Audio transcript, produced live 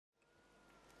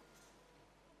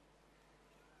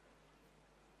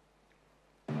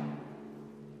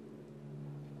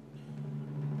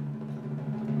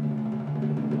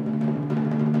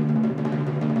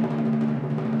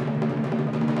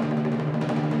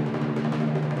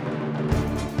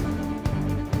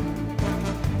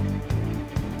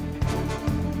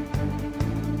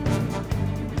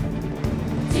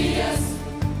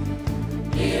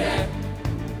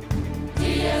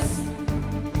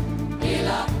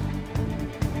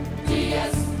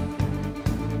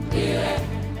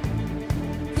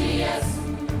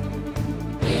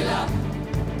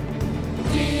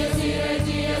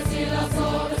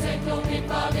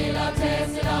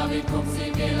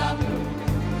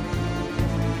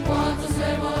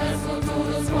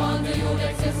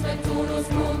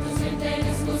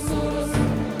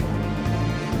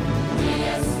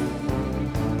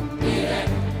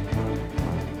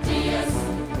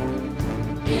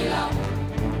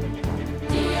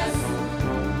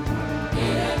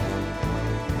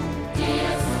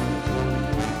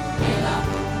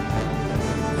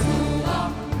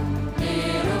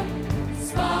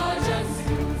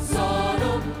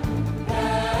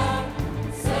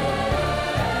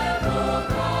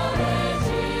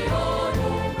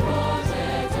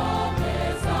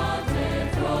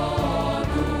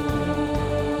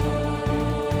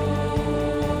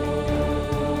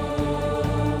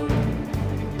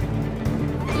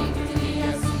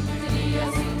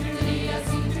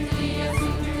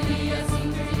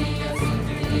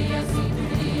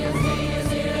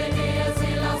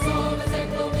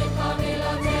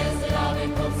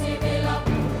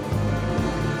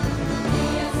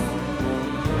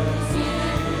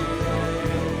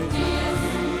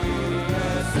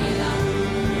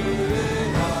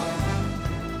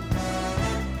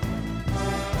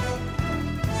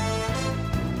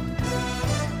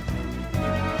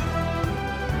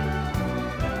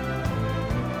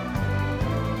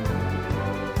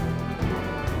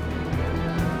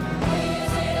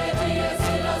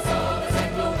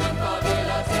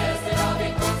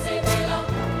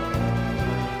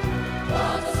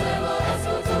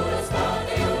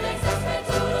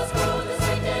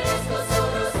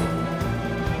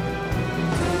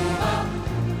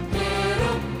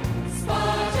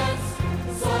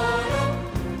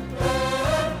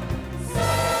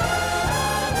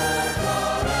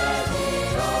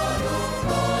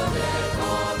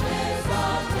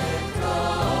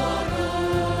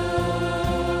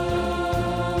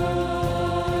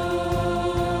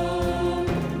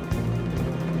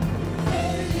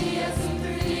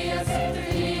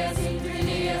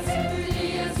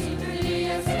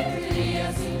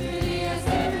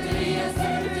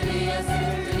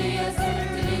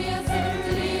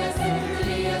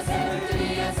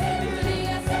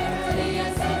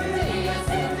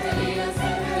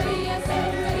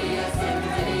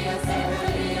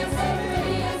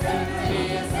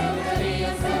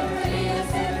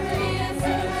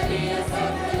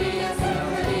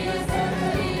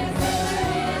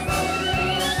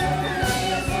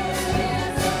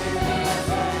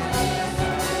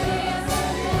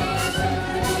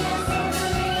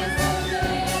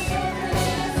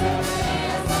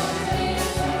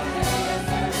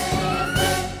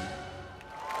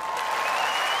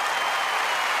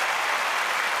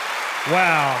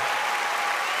Wow.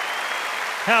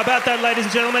 How about that, ladies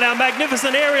and gentlemen, our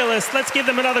magnificent aerialists. Let's give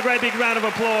them another great big round of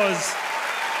applause.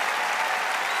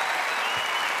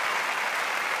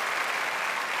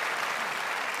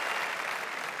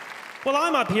 Well,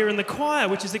 I'm up here in the choir,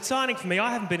 which is exciting for me.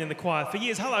 I haven't been in the choir for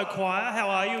years. Hello, choir. How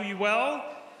are you? Are you well?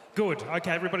 Good.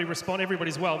 Okay, everybody respond.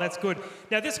 Everybody's well. That's good.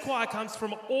 Now, this choir comes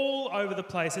from all over the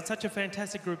place. It's such a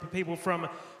fantastic group of people from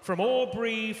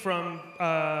Albury, from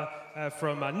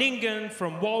Nyngan,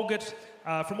 from Walgett,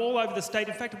 from all over the state.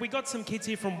 In fact, we got some kids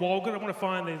here from Walgett. I want to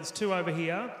find there's two over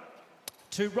here,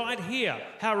 two right here.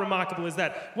 How remarkable is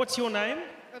that? What's your name?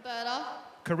 Roberta.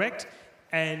 Correct.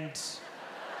 And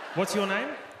what's your name?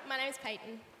 My name's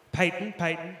Peyton.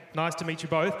 Peyton. Nice to meet you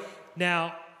both.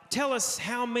 Now, tell us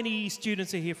how many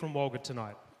students are here from Walgett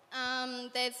tonight?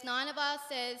 There's 9 of us.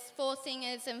 There's 4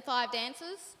 singers and 5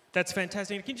 dancers. That's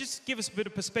fantastic. Can you just give us a bit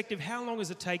of perspective? How long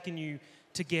has it taken you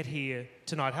to get here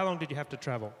tonight? How long did you have to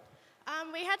travel?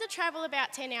 We had to travel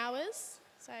about 10 hours,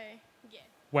 so yeah.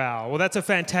 Wow, well that's a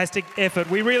fantastic effort.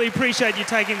 We really appreciate you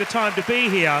taking the time to be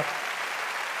here.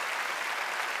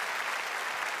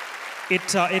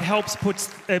 It helps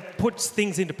puts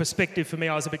things into perspective for me.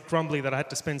 I was a bit grumbly that I had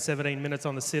to spend 17 minutes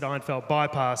on the Sid Einfeld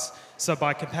bypass. So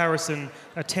by comparison,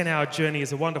 a 10-hour journey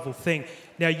is a wonderful thing.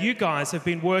 Now, you guys have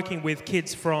been working with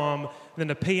kids from the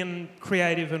Nepean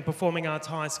Creative and Performing Arts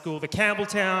High School, the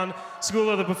Campbelltown School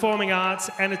of the Performing Arts,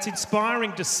 and it's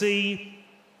inspiring to see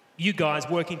you guys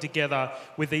working together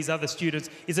with these other students.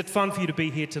 Is it fun for you to be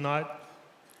here tonight?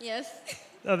 Yes.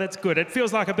 Oh, that's good. It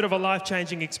feels like a bit of a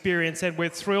life-changing experience, and we're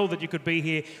thrilled that you could be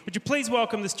here. Would you please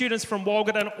welcome the students from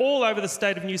Walgett and all over the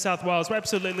state of New South Wales? We're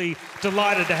absolutely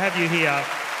delighted to have you here.